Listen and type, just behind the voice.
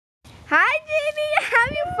Hi, Jamie.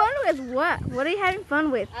 Having fun with what? What are you having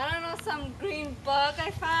fun with? I don't know, some green bug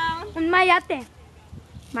I found. Un mayate.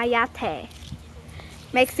 Mayate.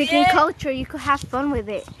 Mexican culture. You could have fun with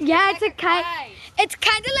it. Yeah, It's it's a like a kite. kite. It's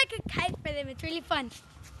kind of like a kite for them. It's really fun.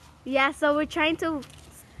 Yeah. So we're trying to.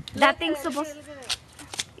 That thing's supposed. Look at it.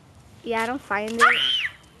 Yeah, I don't find it.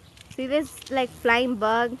 See this like flying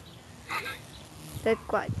bug?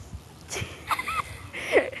 Look what.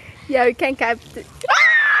 Yeah, we can capture.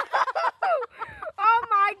 Oh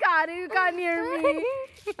my God! It got near me.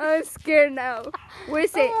 I'm scared now. Where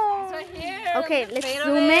is it? It's right here. Okay, Look at the let's fate of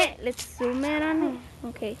zoom it. Let's zoom in on it.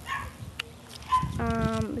 Okay.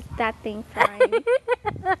 It's that thing flying.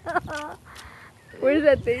 Where's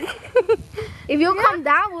that thing? If you come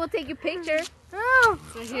down, we'll take your picture. Oh,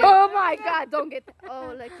 It's right here. Oh my God! Don't get.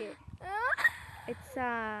 Oh, look it. It's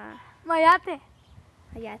mayate.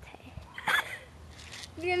 Ayate.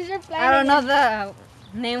 I don't know the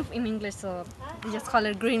name in English, so we just call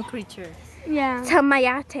it green creature. Yeah. It's a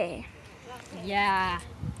mayate. Yeah.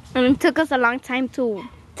 And it took us a long time to.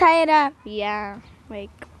 Tie it up. Yeah,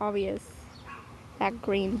 like obvious. That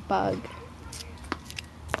green bug.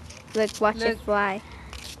 Look, watch it Look. fly.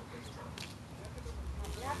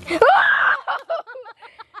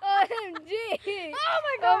 OMG!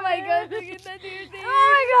 Oh my God! Look at that dear thing.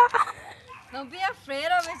 Oh my God. Don't be afraid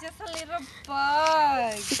of it, it's just a little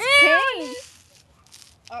bug. It's pain.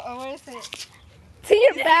 Oh, where is it? See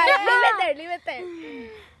your bag. Leave it there. Leave it there.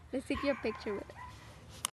 Let's take your picture with it.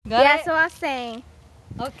 Got Yeah, it? so I was saying.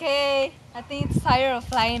 Okay, I think it's tired of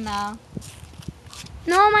flying now.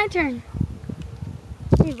 No, my turn.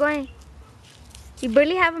 You're going. You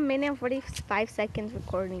barely have a minute and 45 seconds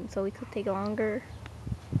recording, so we could take longer.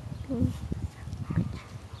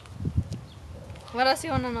 What else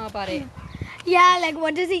you want to know about it? Yeah, like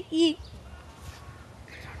what does it eat?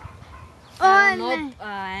 I don't Oh, know.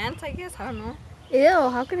 Ants, I guess. I don't know. Ew,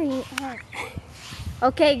 how can I eat?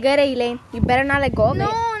 Okay, good, Elaine. You better not let go of no,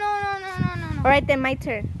 it. no. Alright, then my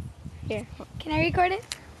turn. Here. Can I record it?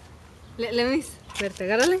 Let me... Espérate,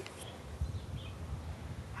 agárrale.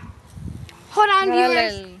 Hold on, Agárrale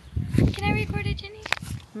viewers. el- Can I record it, Jenny?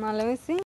 No, let me see.